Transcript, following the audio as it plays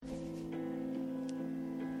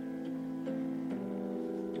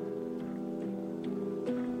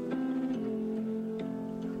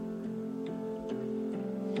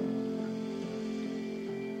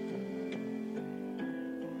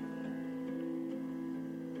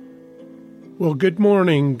Well, good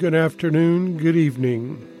morning, good afternoon, good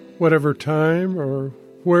evening, whatever time or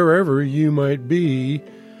wherever you might be.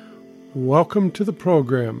 Welcome to the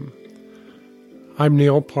program. I'm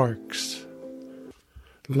Neil Parks.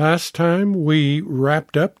 Last time we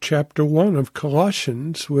wrapped up chapter 1 of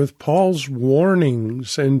Colossians with Paul's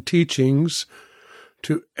warnings and teachings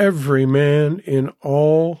to every man in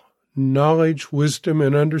all knowledge, wisdom,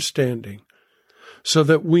 and understanding, so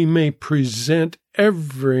that we may present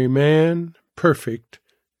every man perfect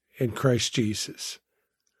in Christ Jesus.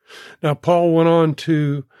 Now, Paul went on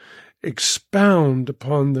to expound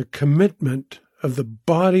upon the commitment of the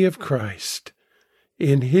body of Christ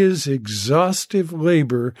in his exhaustive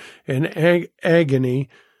labor and agony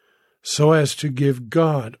so as to give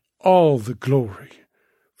God all the glory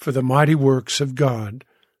for the mighty works of God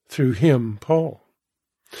through him, Paul.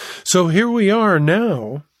 So here we are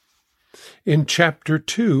now in chapter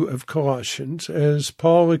 2 of Colossians, as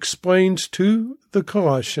Paul explains to the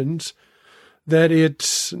Colossians that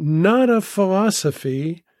it's not a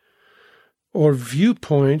philosophy or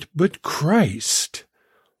viewpoint, but Christ.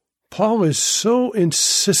 Paul is so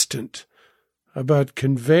insistent about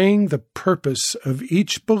conveying the purpose of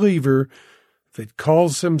each believer that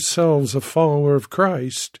calls themselves a follower of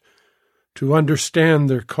Christ to understand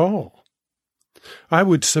their call. I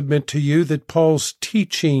would submit to you that Paul's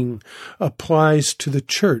teaching applies to the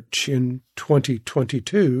church in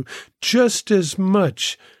 2022 just as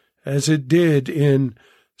much as it did in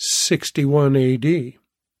 61 AD.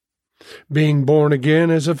 Being born again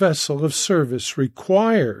as a vessel of service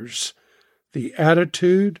requires the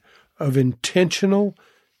attitude of intentional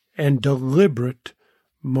and deliberate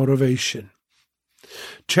motivation.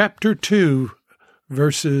 Chapter 2,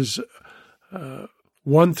 verses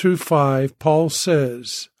 1 through 5, Paul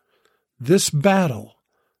says, "This battle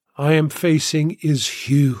I am facing is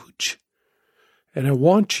huge, and I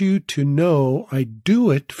want you to know I do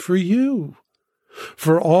it for you,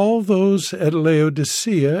 for all those at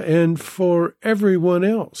Laodicea, and for everyone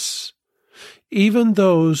else, even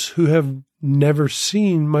those who have never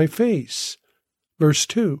seen my face." Verse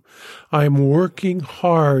 2, "I am working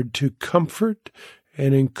hard to comfort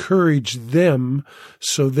and encourage them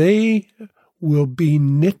so they will be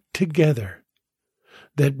knit together,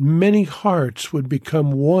 that many hearts would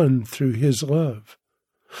become one through his love.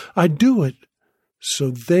 I do it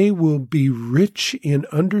so they will be rich in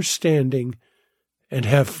understanding and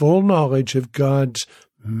have full knowledge of God's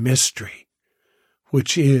mystery,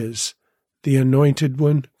 which is the Anointed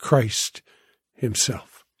One, Christ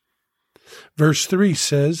himself." Verse 3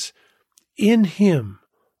 says, "In him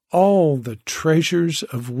all the treasures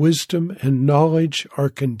of wisdom and knowledge are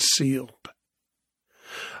concealed.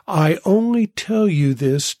 I only tell you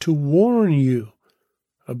this to warn you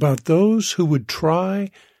about those who would try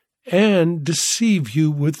and deceive you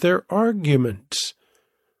with their arguments.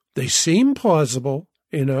 They seem plausible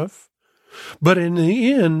enough, but in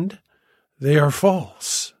the end, they are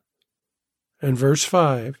false." And verse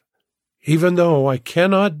 5, "Even though I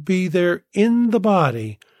cannot be there in the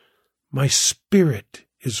body, my spirit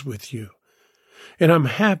is with you, and I'm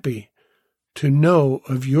happy to know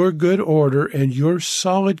of your good order and your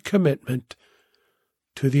solid commitment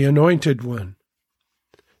to the Anointed One,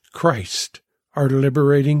 Christ, our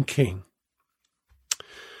liberating King."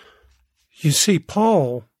 You see,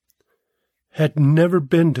 Paul had never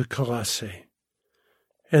been to Colossae,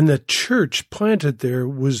 and the church planted there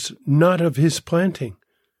was not of his planting,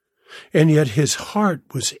 and yet his heart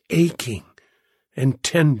was aching and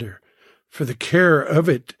tender for the care of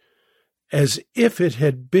it, as if it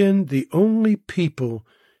had been the only people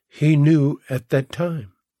he knew at that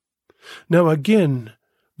time. Now again,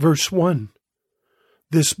 verse 1,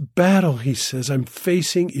 "This battle," he says, "I'm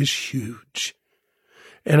facing is huge,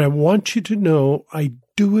 and I want you to know I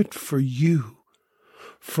do it for you,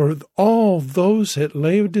 for all those at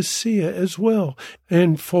Laodicea as well,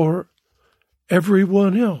 and for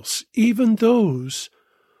everyone else, even those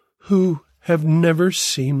who have never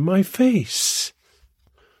seen my face."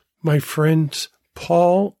 My friends,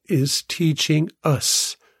 Paul is teaching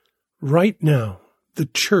us right now, the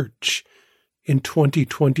church in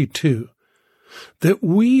 2022, that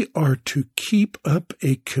we are to keep up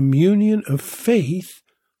a communion of faith,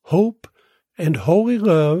 hope, and holy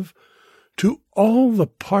love to all the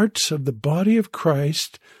parts of the body of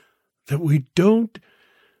Christ that we don't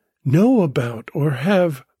know about or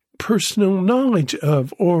have personal knowledge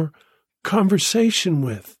of or conversation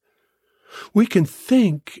with. We can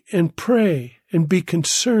think and pray and be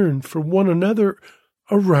concerned for one another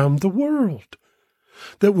around the world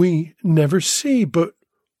that we never see but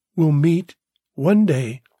will meet one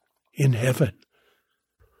day in heaven.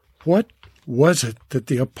 What was it that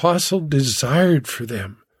the apostle desired for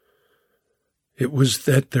them? It was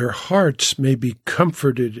that their hearts may be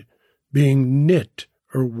comforted, being knit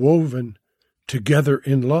or woven together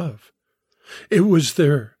in love. It was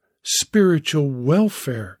their spiritual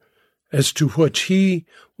welfare as to what he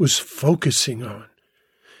was focusing on.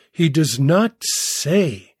 He does not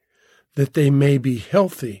say that they may be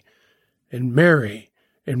healthy and merry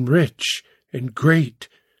and rich and great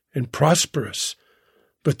and prosperous,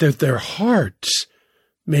 but that their hearts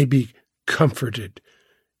may be comforted.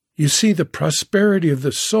 You see, the prosperity of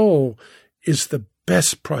the soul is the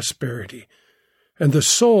best prosperity, and the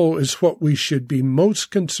soul is what we should be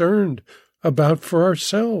most concerned about for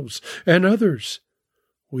ourselves and others.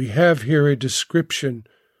 We have here a description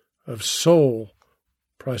of soul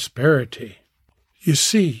prosperity. You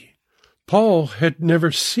see, Paul had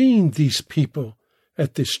never seen these people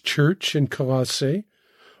at this church in Colossae,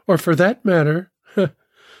 or for that matter,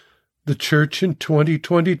 the church in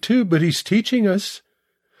 2022, but he's teaching us.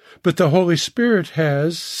 But the Holy Spirit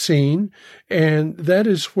has seen, and that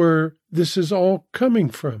is where this is all coming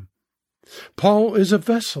from. Paul is a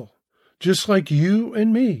vessel, just like you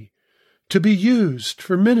and me, to be used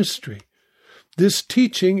for ministry. This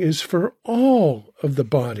teaching is for all of the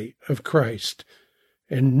body of Christ,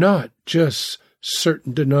 and not just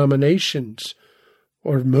certain denominations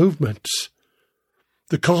or movements.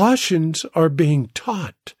 The Colossians are being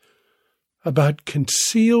taught about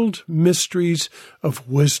concealed mysteries of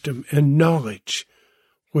wisdom and knowledge,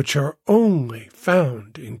 which are only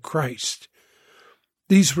found in Christ.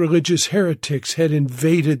 These religious heretics had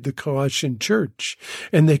invaded the Colossian church,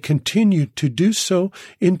 and they continued to do so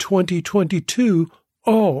in 2022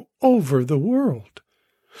 all over the world.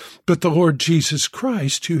 But the Lord Jesus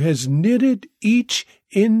Christ, who has knitted each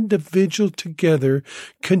individual together,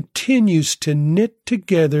 continues to knit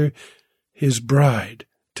together his bride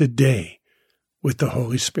today with the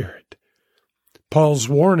Holy Spirit. Paul's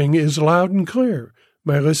warning is loud and clear,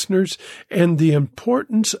 my listeners, and the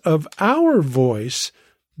importance of our voice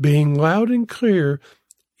being loud and clear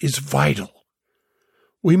is vital.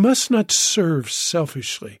 We must not serve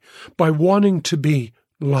selfishly by wanting to be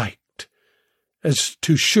liked, as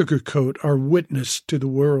to sugarcoat our witness to the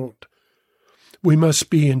world. We must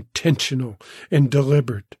be intentional and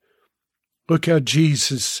deliberate. Look how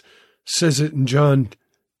Jesus says it in John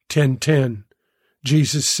 10:10.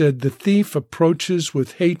 Jesus said, "The thief approaches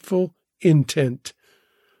with hateful intent,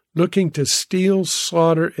 looking to steal,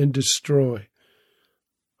 slaughter, and destroy.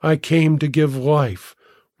 I came to give life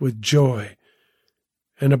with joy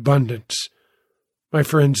and abundance." My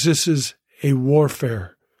friends, this is a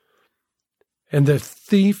warfare, and the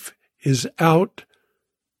thief is out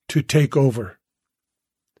to take over.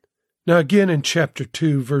 Now again in chapter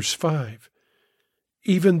 2, verse 5,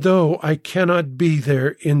 "Even though I cannot be there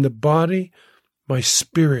in the body, my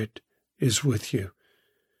spirit is with you.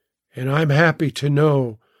 And I'm happy to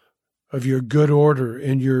know of your good order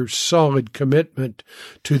and your solid commitment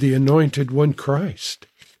to the Anointed One, Christ."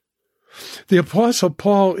 The Apostle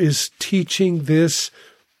Paul is teaching this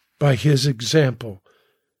by his example.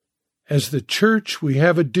 As the church, we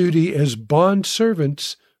have a duty as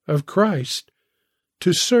bondservants of Christ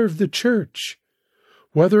to serve the church,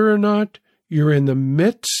 whether or not you're in the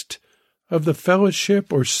midst of the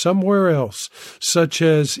fellowship or somewhere else, such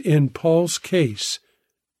as in Paul's case,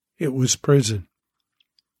 it was prison.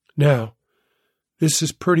 Now, this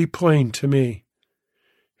is pretty plain to me.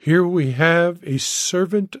 Here we have a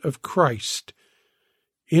servant of Christ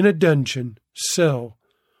in a dungeon cell,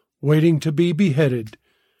 waiting to be beheaded,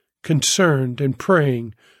 concerned and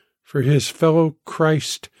praying for his fellow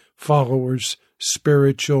Christ followers'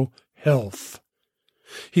 spiritual health.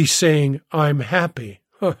 He's saying, "I'm happy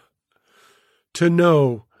to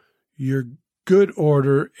know your good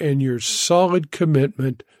order and your solid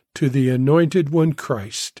commitment to the Anointed One,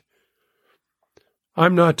 Christ."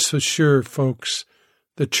 I'm not so sure, folks,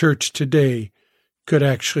 the church today could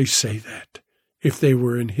actually say that if they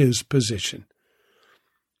were in his position.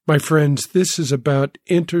 My friends, this is about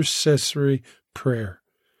intercessory prayer.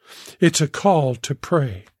 It's a call to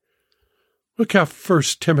pray. Look how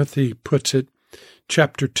 1 Timothy puts it,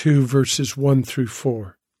 chapter 2, verses 1 through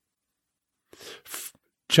 4.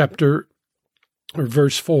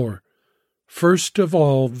 Verse 4. "First of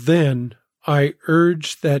all, then, I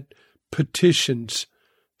urge that petitions,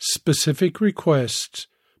 specific requests,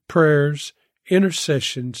 prayers,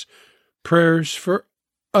 intercessions, prayers for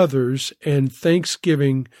others, and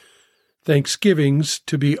thanksgivings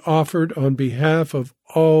to be offered on behalf of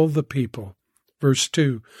all the people." Verse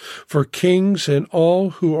 2, "For kings and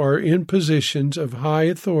all who are in positions of high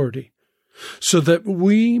authority, so that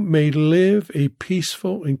we may live a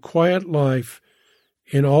peaceful and quiet life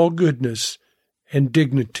in all goodness and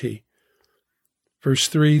dignity. Verse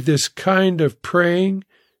 3, this kind of praying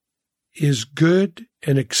is good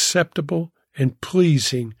and acceptable and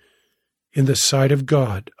pleasing in the sight of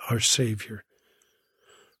God, our Savior.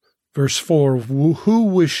 Verse 4, who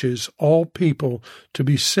wishes all people to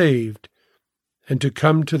be saved and to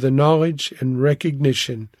come to the knowledge and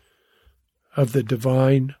recognition of the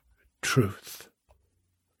divine truth.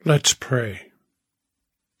 Let's pray.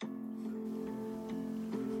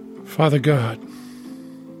 Father God,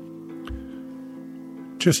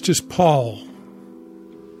 just as Paul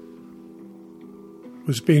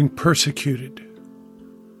was being persecuted,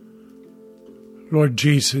 Lord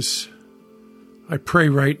Jesus, I pray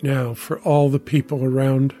right now for all the people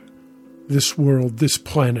around this world, this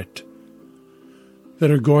planet,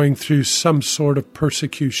 that are going through some sort of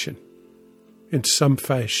persecution in some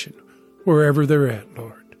fashion, wherever they're at,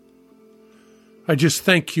 Lord. I just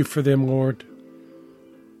thank you for them, Lord.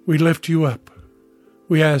 We lift you up.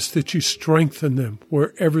 We ask that you strengthen them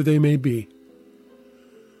wherever they may be.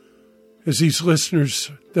 As these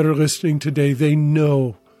listeners that are listening today, they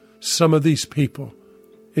know some of these people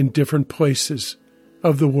in different places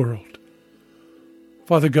of the world.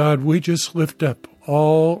 Father God, we just lift up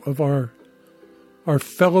all of our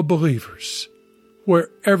fellow believers,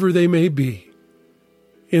 wherever they may be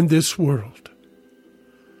in this world,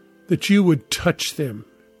 that you would touch them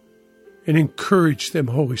and encourage them,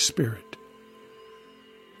 Holy Spirit.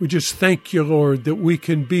 We just thank you, Lord, that we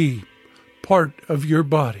can be part of your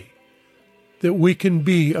body, that we can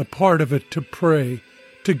be a part of it to pray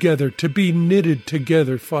together, to be knitted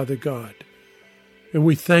together, Father God. And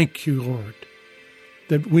we thank you, Lord,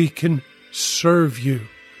 that we can serve you,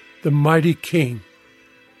 the mighty King.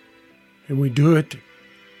 And we do it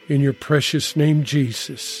in your precious name,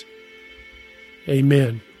 Jesus.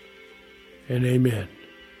 Amen and amen.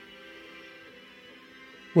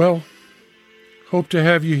 Well, hope to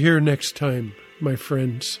have you here next time, my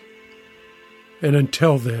friends. And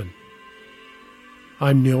until then,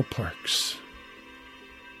 I'm Neil Parks.